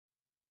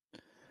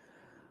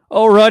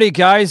Alrighty,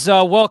 guys.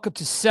 Welcome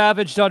to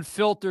Savage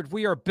Unfiltered.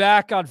 We are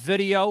back on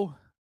video.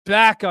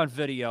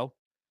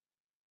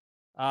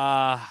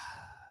 Uh,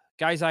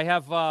 Guys, I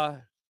have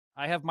my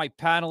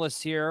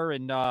panelists here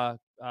and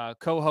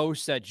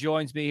co-host that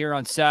joins me here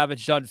on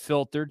Savage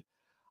Unfiltered.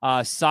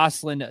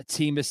 Soslin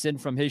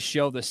Teemison from his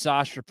show, The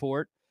Sosh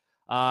Report.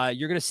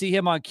 You're gonna see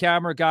him on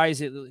camera,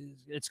 guys.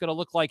 It's gonna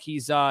look like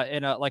he's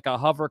in a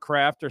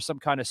hovercraft or some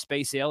kind of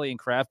space alien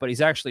craft, but he's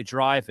actually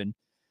driving.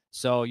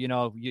 So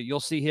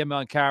you'll see him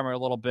on camera a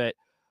little bit.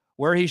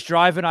 Where he's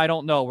driving, I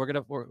don't know.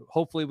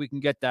 Hopefully we can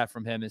get that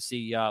from him and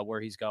see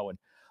where he's going.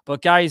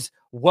 But guys,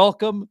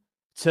 welcome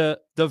to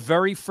the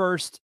very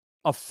first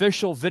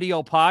official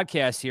video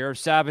podcast here,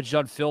 Savage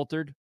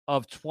Unfiltered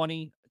of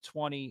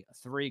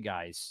 2023,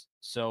 guys.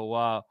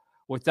 So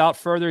without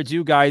further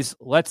ado, guys,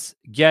 let's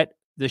get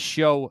the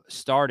show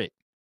started.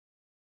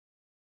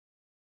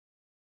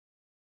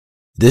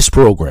 This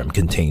program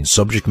contains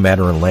subject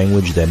matter and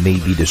language that may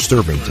be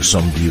disturbing to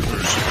some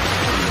viewers.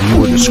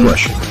 Viewer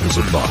discretion is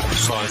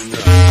advised.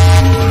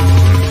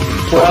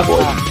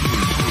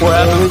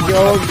 There we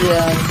go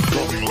again.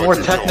 More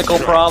technical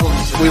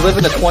problems. We live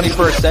in the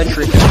 21st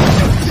century.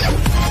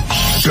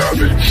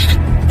 Savage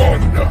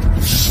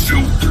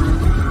Unfiltered.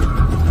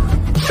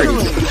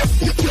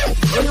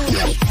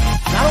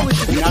 Not only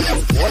should we not be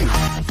employed,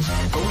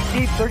 but we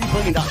gave $30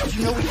 billion. Did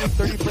you know we gave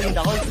 $30 billion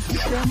to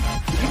this scam?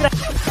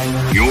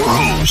 Your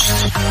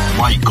host,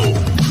 Michael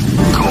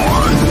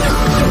Gardner.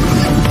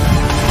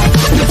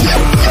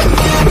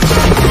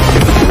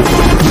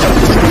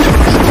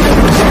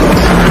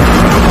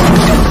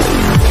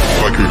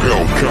 Like a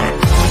Hellcat.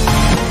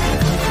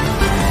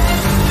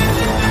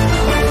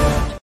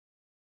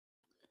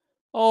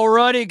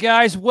 Alrighty,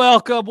 guys,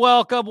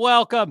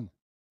 welcome.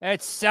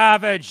 It's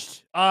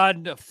Savage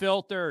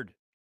Unfiltered.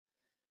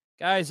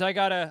 Guys, I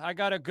got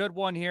a good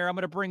one here. I'm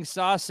gonna bring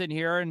Sauce in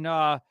here, and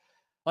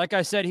like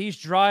I said, he's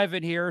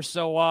driving here,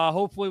 so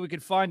hopefully we can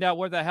find out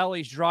where the hell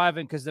he's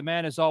driving, because the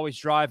man is always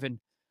driving.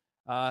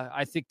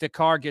 I think the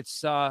car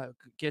gets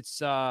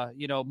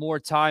more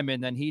time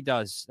in than he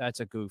does. That's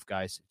a goof,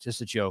 guys.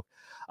 Just a joke.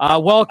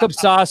 Welcome,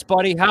 Sauce,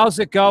 buddy. How's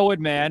it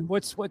going, man?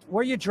 Where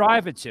are you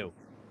driving to?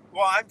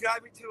 Well, I'm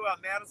driving to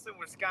Madison,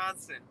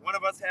 Wisconsin. One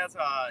of us has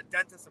a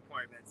dentist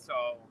appointment,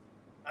 so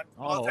I'm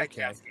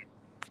multitasking. Okay.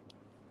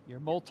 You're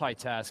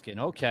multitasking.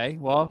 Okay,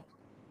 well,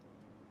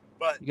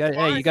 but you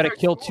got to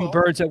kill two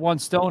birds at one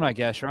stone, I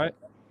guess, right?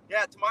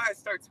 Yeah, tomorrow I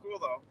start school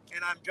though,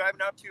 and I'm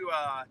driving up to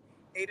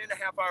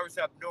 8.5 hours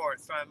up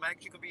north, so I'm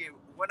actually gonna be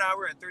 1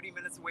 hour and 30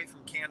 minutes away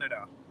from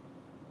Canada.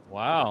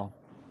 Wow.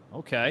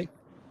 Okay.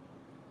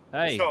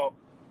 Hey, so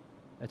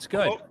that's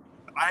good.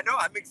 I know,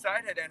 I'm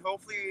excited, and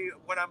hopefully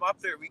when I'm up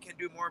there, we can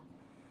do more.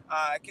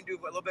 I can do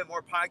a little bit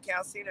more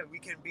podcasting, and we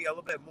can be a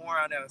little bit more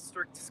on a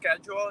strict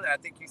schedule. And I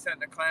think you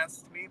sent a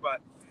class to me,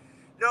 but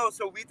no.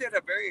 So we did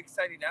a very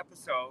exciting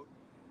episode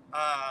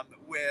on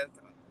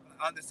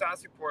the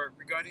Sosh Report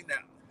regarding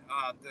the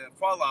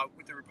fallout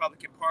with the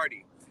Republican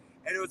Party,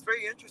 and it was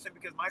very interesting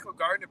because Michael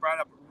Gardner brought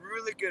up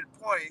really good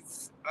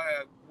points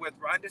with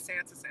Ron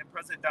DeSantis and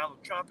President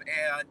Donald Trump,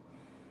 and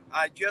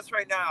just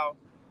right now.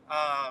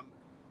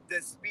 The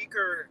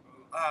speaker,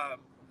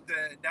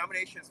 the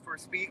nominations for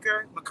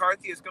speaker,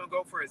 McCarthy is going to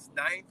go for his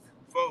 9th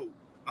vote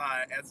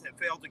as it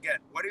failed again.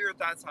 What are your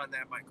thoughts on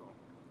that, Michael?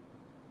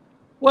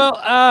 Well,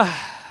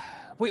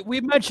 we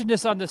mentioned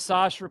this on the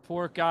Sosh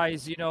Report,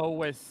 guys,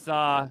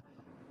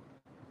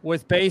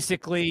 with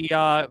basically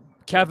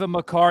Kevin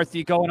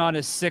McCarthy going on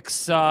his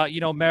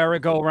 6th,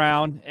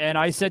 merry-go-round. And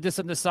I said this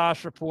in the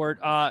Sosh Report.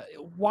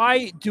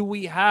 Why do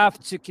we have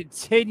to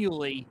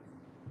continually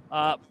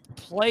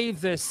play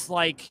this,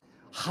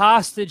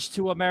 hostage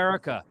to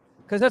America?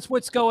 Because that's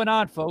what's going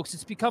on, folks.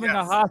 It's becoming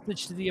a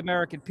hostage to the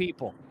American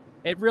people.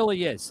 It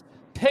really is.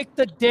 Pick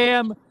the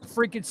damn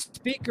freaking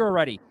speaker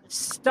already.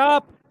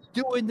 Stop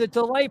doing the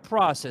delay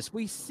process.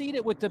 We've seen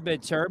it with the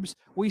midterms.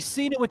 We've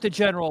seen it with the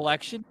general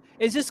election.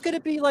 Is this going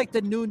to be like the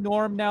new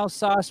norm now,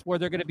 Sauce, where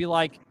they're going to be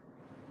like,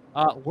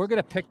 we're going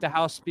to pick the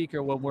House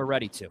Speaker when we're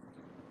ready to?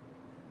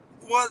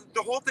 Well,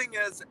 the whole thing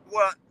is,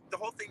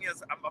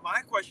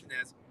 my question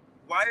is,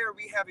 why are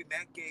we having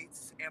Matt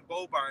Gaetz and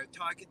Bobar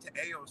talking to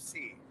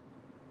AOC?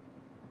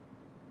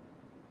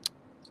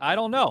 I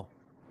don't know.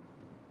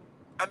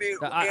 I mean,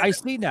 I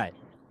seen that.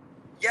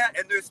 Yeah,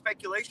 and there's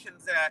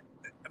speculations that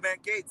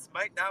Matt Gaetz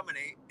might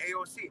nominate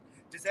AOC.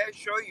 Does that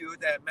show you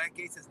that Matt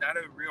Gaetz is not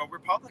a real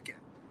Republican?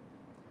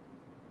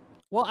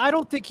 Well, I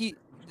don't think he's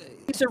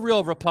a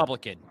real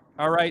Republican.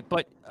 All right,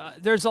 but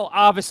there's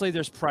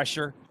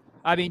pressure.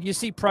 I mean, you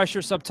see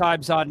pressure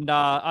sometimes on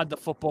the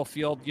football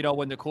field,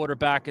 when the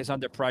quarterback is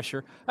under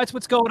pressure. That's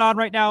what's going on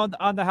right now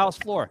on the House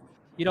floor.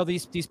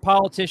 These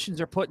politicians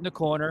are put in the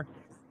corner.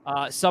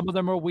 Some of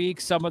them are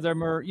weak. Some of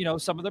them are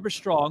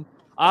strong.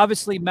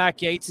 Obviously, Matt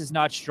Gaetz is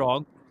not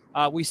strong.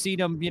 We've seen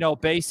him,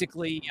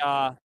 basically,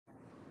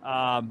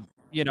 chatting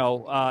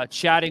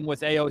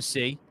with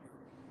AOC.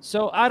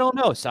 So I don't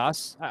know,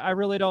 Sauce. I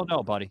really don't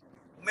know, buddy.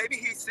 Maybe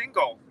he's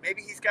single.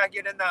 Maybe he's got to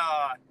get in the.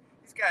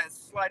 He's got to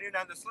slide in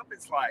on the slip and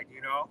slide,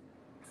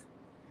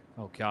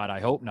 Oh God, I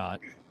hope not.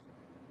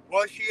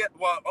 Well,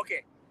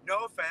 okay.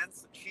 No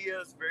offense, she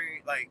is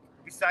very like.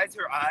 Besides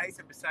her eyes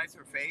and besides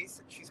her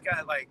face, she's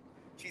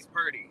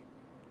pretty.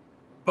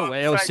 Oh,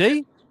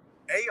 AOC?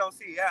 AOC,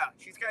 yeah,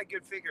 she's got a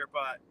good figure,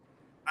 but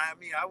I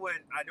mean, I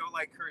don't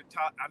like her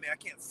talk. I mean, I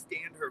can't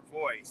stand her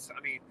voice. I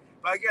mean,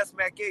 but I guess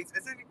Matt Gaetz,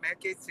 isn't Matt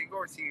Gaetz single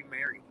or is he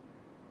married?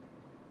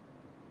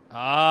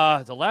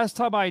 The last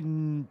time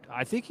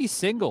I think he's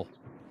single.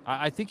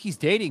 I think he's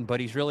dating, but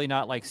he's really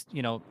not like,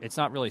 it's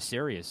not really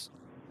serious.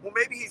 Well,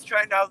 maybe he's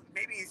trying out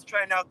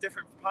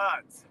different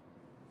pods.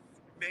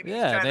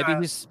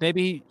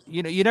 Maybe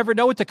you never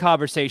know what the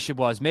conversation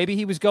was. Maybe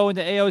he was going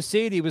to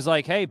AOC and he was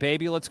like, "Hey,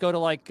 baby, let's go to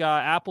like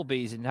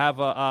Applebee's and have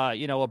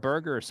a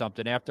burger or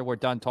something after we're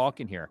done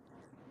talking here."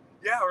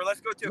 Yeah, or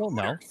let's go to Hooters.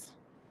 No.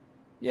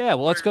 Yeah,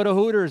 well, let's go to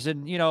Hooters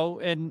and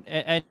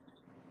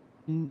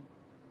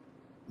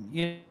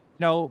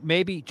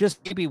maybe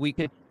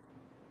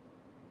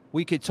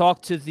we could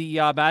talk to the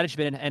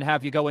management and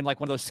have you go in like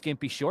one of those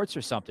skimpy shorts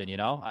or something.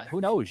 Who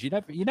knows? You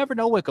never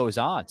know what goes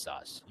on,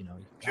 Sauce.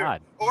 Sure.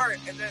 God. Or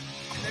and then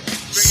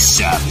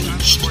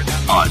Savaged,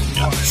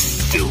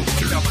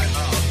 unfiltered.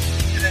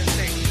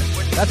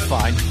 That's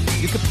fine.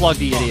 You can plug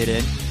the idiot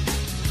in.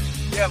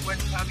 Yeah, when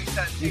Tommy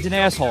says he's an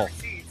asshole.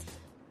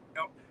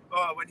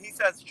 When he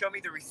says show me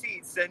the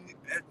receipts, then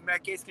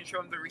Matt Gaetz can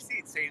show him the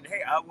receipts, saying,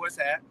 "Hey, I was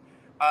at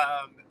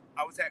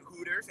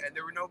Hooters and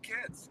there were no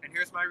kids, and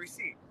here's my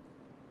receipt."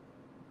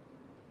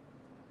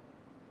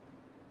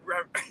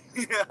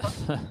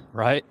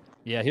 Right?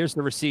 Yeah, here's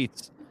the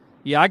receipts.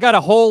 Yeah, I got a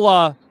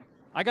whole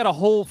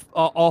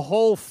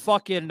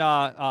fucking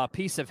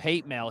piece of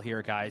hate mail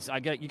here, guys.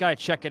 You gotta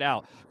check it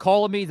out.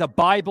 Calling me the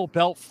Bible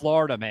Belt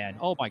Florida man.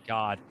 Oh my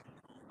God.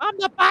 I'm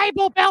the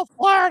Bible Belt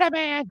Florida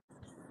man.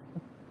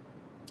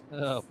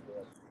 Oh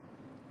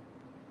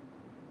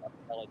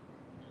boy.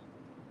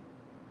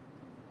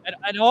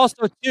 And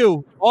also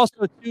too,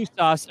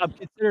 Sauce, I'm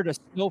considered a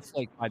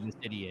snowflake by this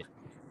idiot.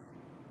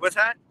 What's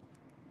that?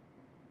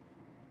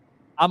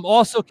 I'm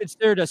also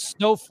considered a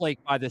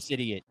snowflake by this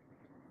idiot.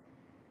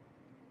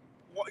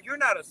 Well, you're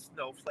not a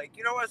snowflake.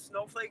 You know what a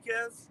snowflake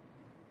is?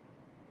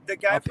 The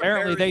guy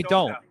apparently from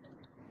Arizona.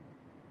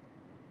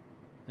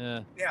 They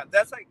don't. Yeah,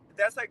 that's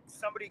like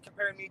somebody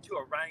comparing me to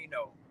a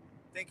rhino,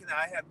 thinking that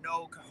I have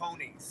no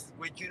cojones.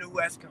 Which you know who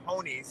has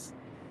cojones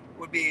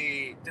would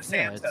be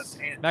DeSantis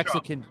and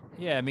Mexican. Trump.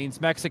 Yeah, it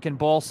means Mexican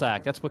ball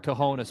sack. That's what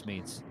cojones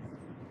means.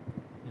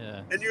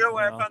 Yeah. And you know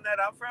where I found that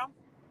out from?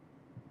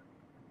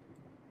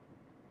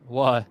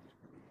 What?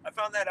 I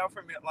found that out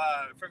from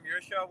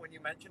your show when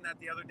you mentioned that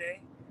the other day.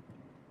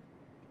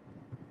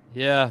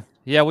 Yeah,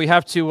 we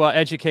have to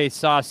educate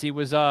Sauce.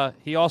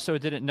 He also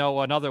didn't know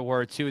another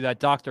word too that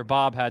Dr.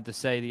 Bob had to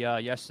say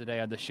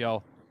yesterday on the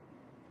show.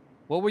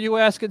 What were you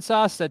asking,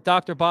 Sauce, that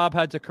Dr. Bob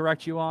had to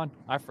correct you on?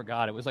 I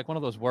forgot. It was like one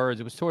of those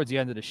words. It was towards the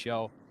end of the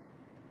show.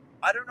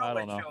 I don't know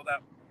show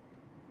that.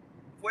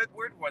 What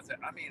word was it?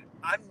 I mean,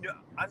 I'm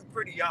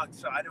pretty young,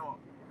 so I don't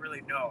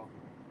really know.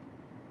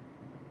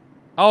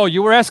 Oh,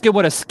 you were asking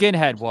what a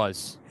skinhead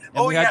was.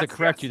 And we had to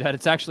correct you that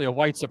it's actually a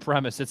white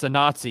supremacist. It's a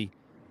Nazi.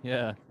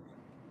 Yeah.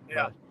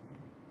 Yeah.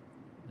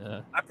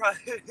 I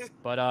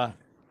probably.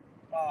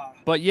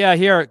 But yeah,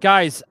 here,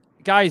 guys.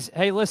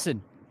 Hey,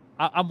 listen.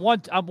 I'm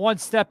one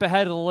step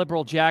ahead of the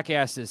liberal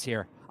jackasses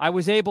here. I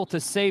was able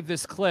to save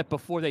this clip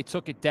before they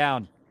took it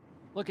down.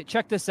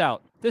 Check this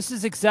out. This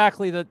is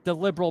exactly the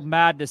liberal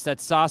madness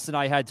that Sauce and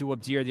I had to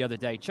endure the other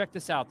day. Check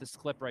this out. This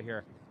clip right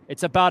here.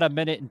 It's about a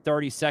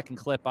 1:30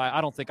 clip. I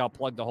don't think I'll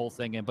plug the whole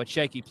thing in, but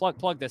Shaky,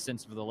 plug this in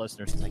for the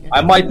listeners.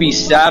 I might be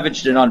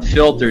savaged and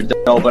unfiltered,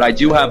 though, but I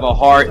do have a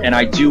heart and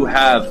I do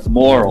have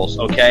morals,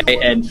 okay?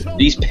 And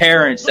these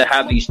parents that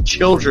have these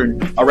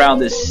children around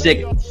this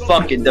sick,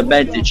 fucking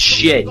demented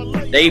shit,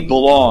 they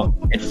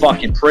belong in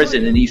fucking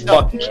prison, and these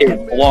fucking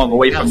kids belong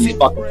away from these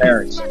fucking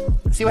parents.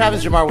 See what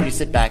happens, Jamar, when you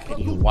sit back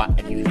and you watch,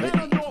 and you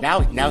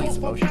now he's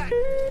emotional.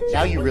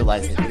 Now you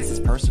realize that this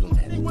is personal to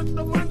him.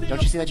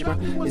 Don't you see that, Jamar?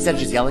 Instead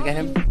of just yelling at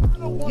him,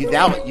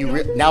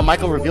 now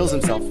Michael reveals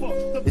himself.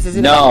 This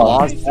isn't about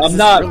laws. I'm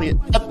not. Really,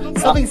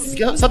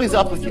 something's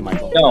up with you,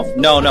 Michael.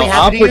 No.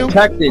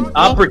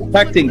 I'm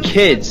protecting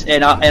kids,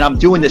 and I'm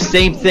doing the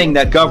same thing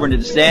that Governor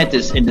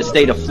DeSantis in the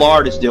state of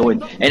Florida is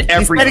doing, and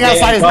every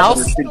outside his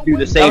house should do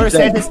the same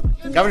thing.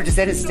 Governor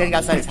DeSantis is standing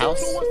outside his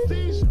house,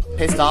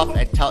 pissed off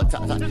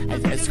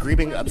and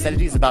screaming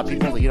obscenities about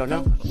people that you don't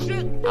know.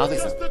 I don't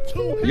think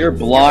so. You're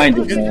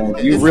blinded, man.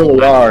 You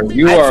really are.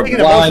 You are a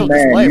blind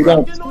man. Display, you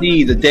don't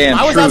see the damn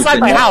truth. I was outside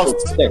my house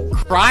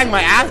crying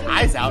my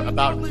eyes out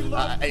about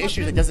an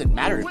issue that doesn't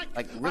matter,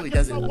 like really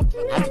doesn't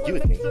have to do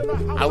with me.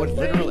 I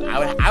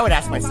would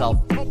ask myself.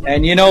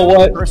 And you know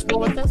what? Personal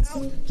with this?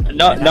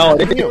 No,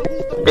 it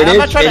is. I'm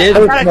not trying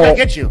to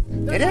get you.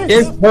 It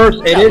is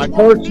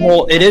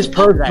personal. It is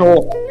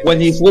personal when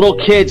these little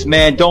kids,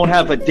 man, don't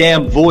have a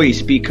damn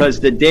voice, because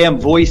the damn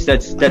voice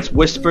that's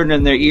whispered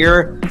in their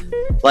ear,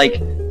 like,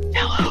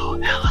 hello,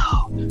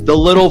 The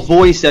little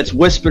voice that's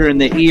whispering in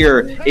the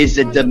ear is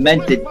a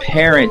demented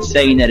parent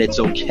saying that it's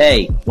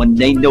okay when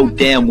they know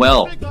damn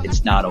well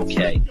it's not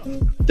okay.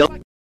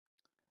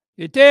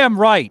 You're damn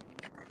right.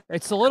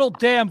 It's a little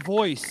damn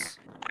voice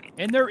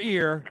in their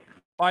ear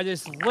by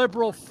this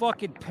liberal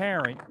fucking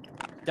parent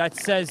that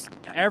says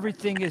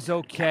everything is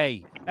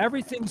okay.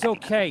 Everything's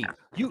okay.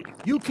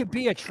 You could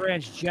be a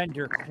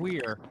transgender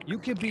queer. You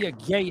could be a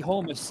gay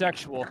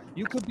homosexual.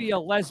 You could be a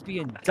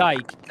lesbian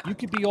dyke. You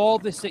could be all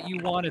this that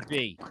you want to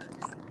be.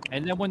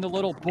 And then when the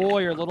little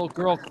boy or little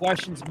girl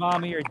questions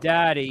mommy or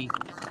daddy,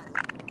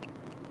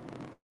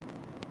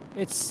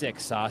 it's sick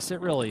sauce.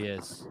 It really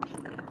is.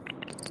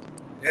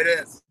 It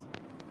is.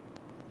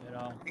 You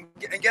know.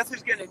 And guess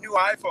who's getting a new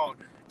iPhone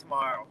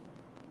tomorrow?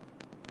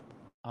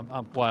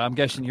 I'm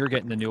guessing you're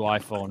getting the new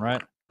iPhone,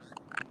 right?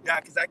 Yeah,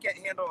 because I can't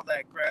handle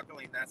that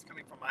grappling that's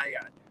coming from my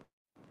end.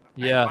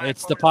 Yeah,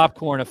 it's the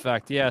popcorn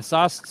effect. Yeah,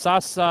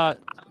 Sauce.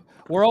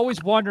 We're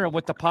always wondering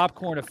what the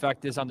popcorn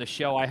effect is on the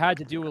show. I had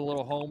to do a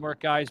little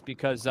homework, guys,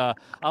 because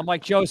I'm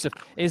like, Joseph,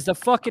 is the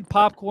fucking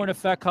popcorn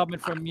effect coming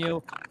from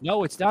you?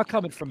 No, it's not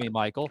coming from me,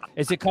 Michael.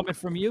 Is it coming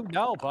from you?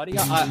 No, buddy.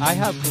 I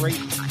have great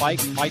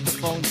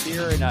microphones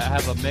here, and I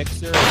have a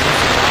mixer.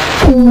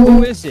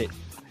 Who is it?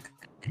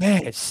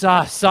 Man, it's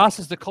Sauce. Sauce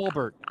is the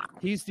Colbert.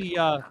 He's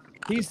the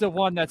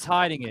one that's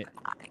hiding it.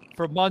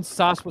 For months,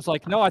 Sauce was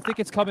like, no, I think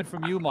it's coming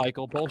from you,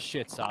 Michael.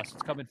 Bullshit, Sauce.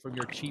 It's coming from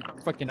your cheap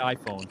freaking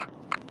iPhone.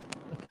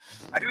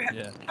 I do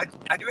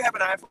have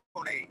an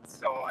iPhone 8,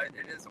 so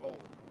it is old.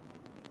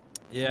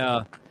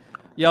 Yeah.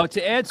 Yo,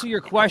 to answer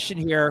your question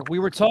here, we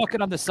were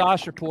talking on the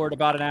Sauce Report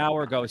about an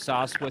hour ago,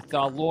 Sauce, with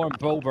Lauren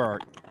Boebert,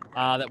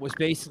 that was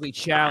basically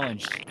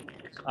challenged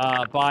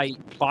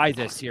by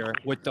this here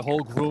with the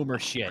whole groomer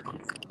shit.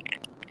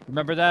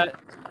 Remember that?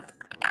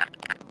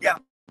 Yeah.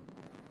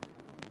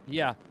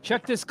 Yeah.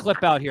 Check this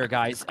clip out here,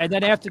 guys. And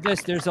then after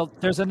this,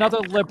 there's another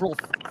liberal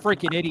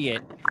freaking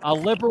idiot. A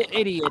liberal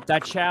idiot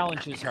that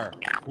challenges her.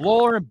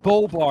 Lauren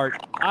Boebert,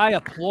 I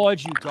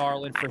applaud you,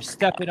 darling, for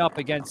stepping up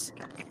against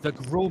the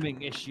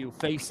grooming issue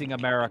facing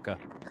America.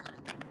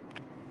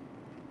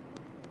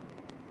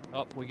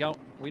 Oh, we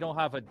don't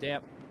have a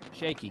damn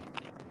Shaky.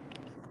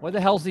 Where the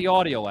hell's the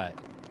audio at?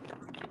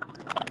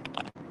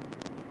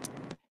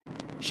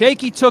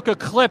 Shaky took a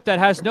clip that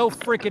has no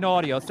freaking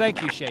audio.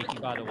 Thank you, Shaky,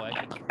 by the way.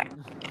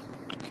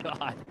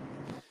 God.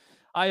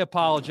 I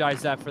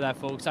apologize for that,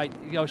 folks.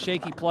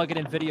 Shaky plugging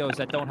in videos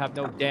that don't have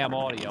no damn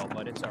audio,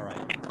 but it's all right.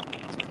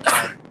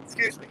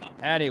 Excuse me.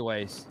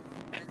 Anyways.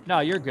 No,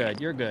 you're good.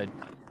 You're good.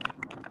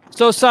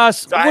 So,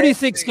 Sauce, what do you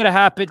think's going to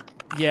happen?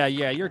 Yeah,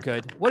 you're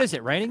good. What is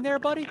it, raining there,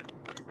 buddy?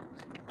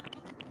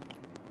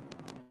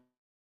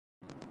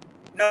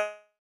 No,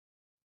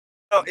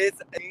 it's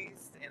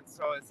east, and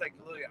so it's like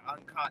literally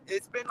unconscious.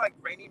 It's been like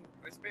raining.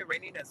 It's been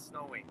raining and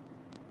snowing.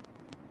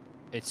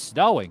 It's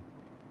snowing.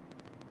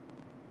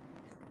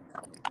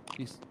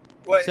 You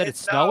said it's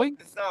snowing?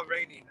 It's not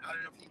raining. I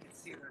don't know if you can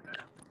see it or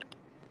not.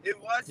 It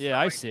was. Yeah,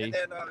 snowing, I see. And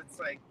then it's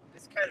like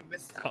it's kind of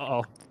misty.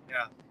 Uh-oh.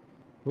 Yeah.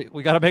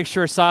 We got to make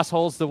sure Sauce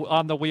holds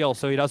on the wheel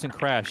so he doesn't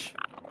crash.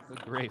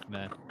 Good grief,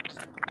 man.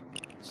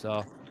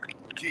 So.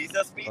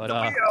 Jesus beat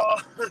the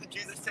wheel.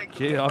 Jesus take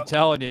the wheel. I'm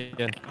telling you.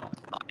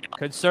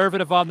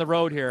 Conservative on the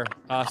road here,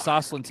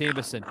 Saucelin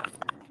Teemeson.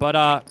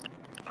 But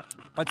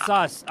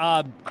Sauce,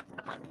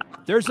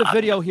 there's a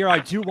video here I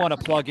do want to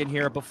plug in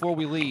here before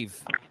we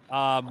leave.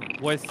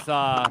 With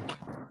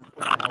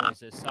what the hell is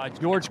this?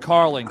 George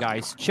Carlin,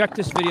 guys. Check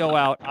this video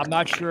out. I'm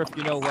not sure if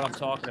you know what I'm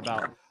talking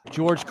about.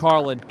 George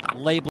Carlin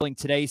labeling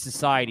today's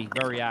society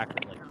very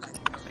accurately.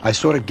 I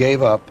sort of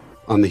gave up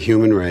on the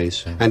human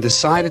race and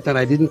decided that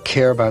I didn't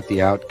care about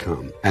the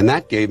outcome. And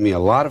that gave me a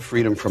lot of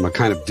freedom from a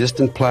kind of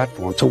distant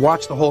platform to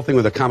watch the whole thing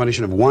with a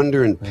combination of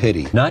wonder and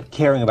pity. Not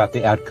caring about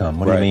the outcome.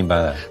 What do you mean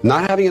by that?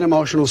 Not having an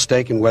emotional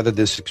stake in whether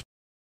this...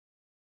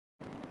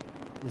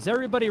 Does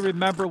everybody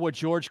remember what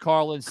George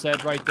Carlin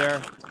said right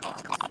there?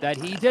 That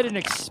he did an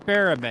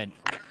experiment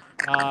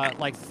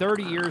like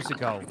 30 years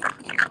ago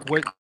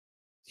with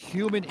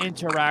human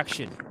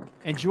interaction.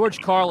 And George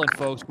Carlin,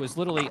 folks, was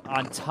literally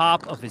on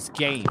top of his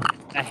game,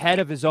 ahead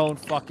of his own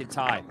fucking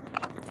time.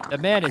 The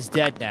man is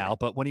dead now,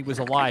 but when he was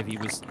alive, he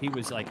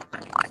was like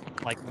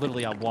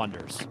literally on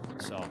wonders.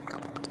 So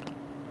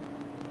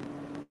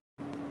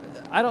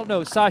I don't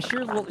know, Sash,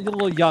 you're a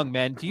little young,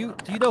 man. Do you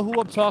know who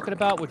I'm talking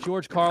about with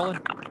George Carlin?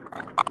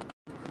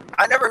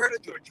 I never heard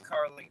of George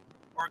Carlin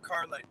or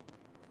Carlin.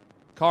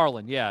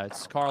 Carlin, yeah,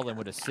 it's Carlin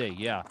with a C,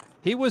 yeah.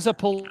 He was a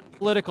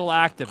political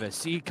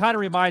activist. He kind of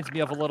reminds me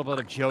of a little bit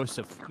of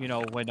Joseph,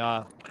 when,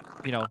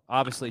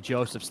 obviously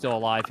Joseph's still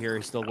alive here.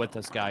 He's still with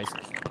us, guys.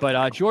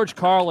 But George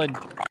Carlin,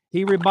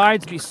 he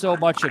reminds me so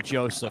much of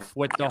Joseph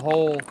with the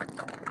whole,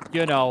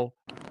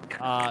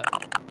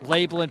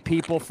 labeling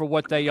people for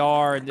what they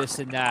are and this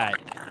and that.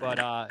 But,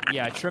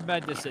 yeah,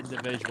 tremendous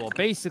individual.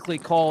 Basically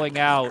calling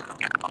out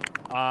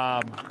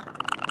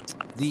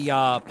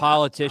the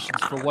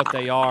politicians for what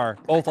they are,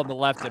 both on the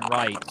left and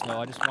right. So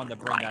I just wanted to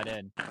bring that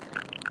in.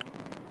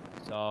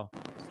 So,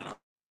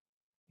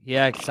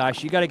 Yeah,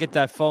 Sash, you got to get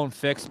that phone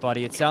fixed,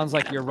 buddy. It sounds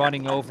like you're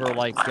running over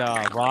like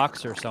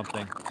rocks or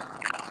something.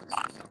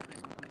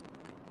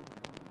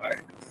 All right.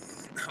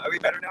 Are we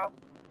better now?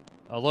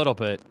 A little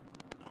bit.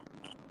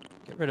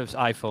 Get rid of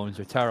iPhones.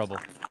 They're terrible.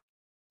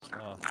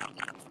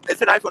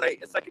 It's an iPhone 8.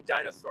 It's like a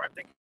dinosaur. I'm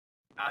thinking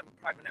I'm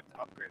probably going to have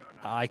to upgrade on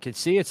it. I can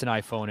see it's an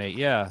iPhone 8.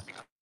 Yeah.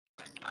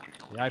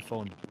 The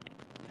iPhone.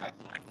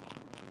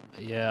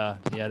 Yeah,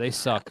 they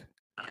suck.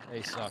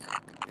 They suck.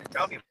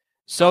 Tell me.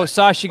 So,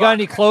 Sash, you got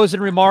any closing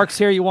remarks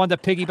here you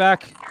wanted to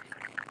piggyback?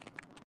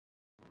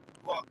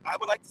 Well, I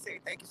would like to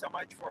say thank you so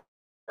much for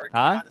coming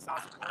on the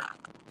Sauce Report.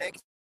 Thank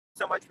you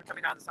so much for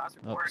coming on the Sauce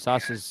Report.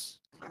 Sauce is...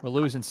 We're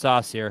losing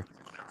Sauce here.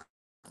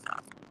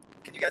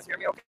 Can you guys hear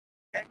me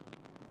okay?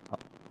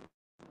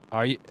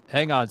 Are you...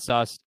 Hang on,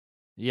 Sauce.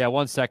 Yeah,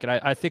 1 second.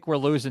 I think we're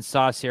losing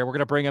Sauce here. We're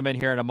going to bring him in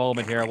here in a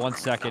moment here. 1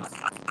 second.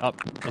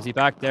 Is he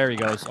back? There he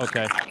goes.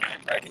 Okay.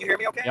 Can you hear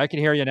me okay? Yeah, I can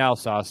hear you now,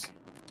 Sauce.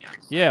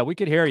 Yeah, we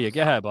can hear you.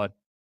 Go ahead, bud.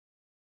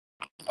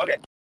 Okay.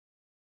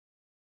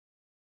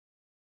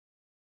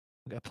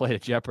 I got to play the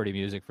Jeopardy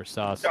music for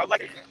Sauce. So,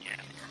 okay,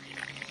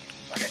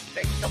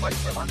 thank you so much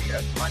for letting me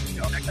on the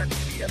show. Next time you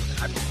see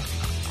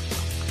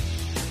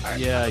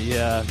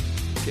Yeah.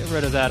 Get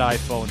rid of that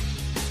iPhone.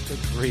 Good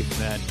grief,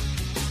 man.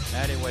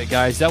 Anyway,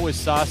 guys, that was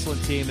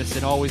Saucelin Team.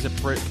 It's always a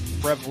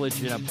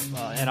privilege and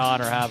an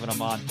honor having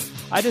him on.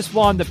 I just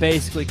wanted to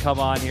basically come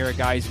on here,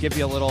 guys, give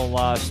you a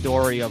little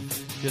story of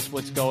just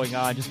what's going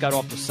on. Just got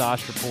off the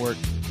Sauce Report.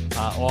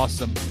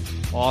 Awesome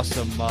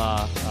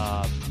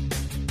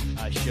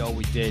show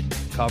we did.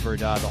 Covered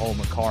the whole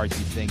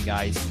McCarthy thing,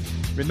 guys.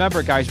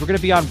 Remember, guys, we're going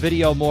to be on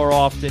video more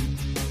often.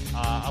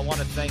 I want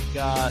to thank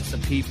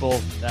some people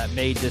that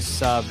made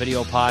this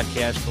video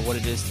podcast for what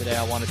it is today.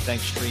 I want to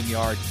thank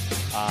StreamYard.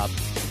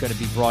 Going to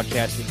be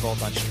broadcasting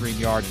both on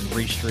StreamYard and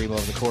Restream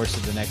over the course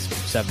of the next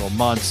several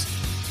months.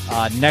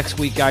 Next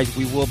week, guys,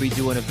 we will be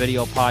doing a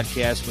video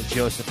podcast with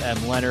Joseph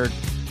M. Leonard.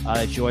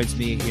 That joins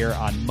me here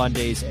on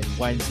Mondays and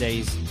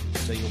Wednesdays,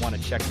 so you want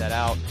to check that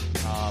out.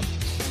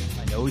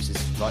 My nose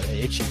is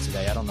itching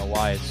today. I don't know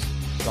why.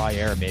 It's dry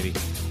air, maybe.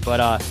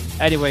 But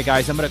anyway,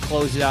 guys, I'm going to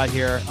close it out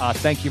here.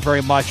 Thank you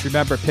very much.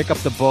 Remember, pick up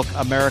the book,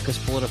 America's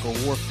Political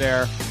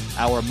Warfare,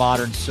 Our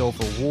Modern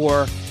Civil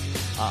War,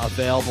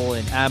 available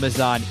in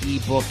Amazon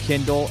ebook,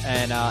 Kindle,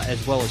 and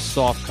as well as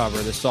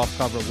softcover. The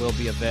softcover will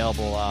be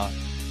available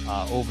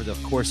over the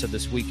course of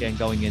this weekend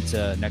going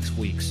into next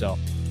week. So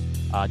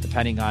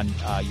depending on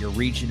your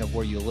region of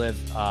where you live,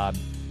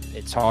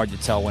 it's hard to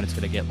tell when it's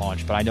going to get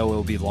launched, but I know it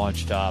will be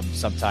launched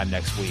sometime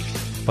next week.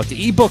 But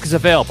the ebook is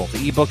available.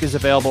 The ebook is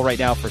available right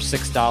now for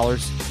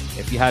 $6.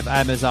 If you have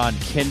Amazon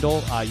Kindle,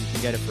 you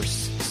can get it for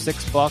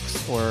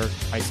 $6. Or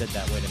I said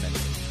that. Wait a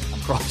minute. I'm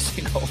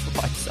crossing over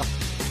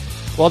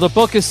myself. Well, the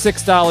book is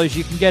 $6.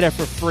 You can get it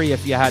for free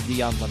if you have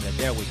the unlimited.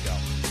 There we go.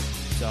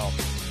 So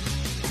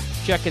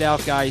check it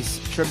out,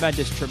 guys.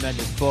 Tremendous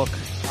book.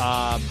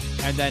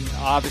 And then,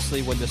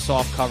 obviously, when the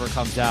soft cover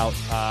comes out,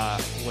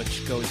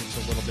 which goes into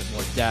a little bit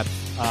more depth,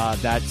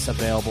 that's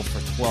available for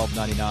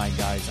 $12.99,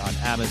 guys, on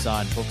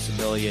Amazon, Books A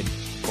Million,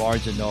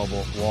 Barnes &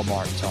 Noble,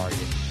 Walmart, and Target.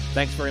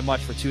 Thanks very much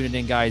for tuning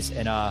in, guys.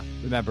 And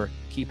remember,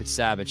 keep it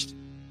savaged.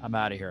 I'm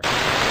out of here.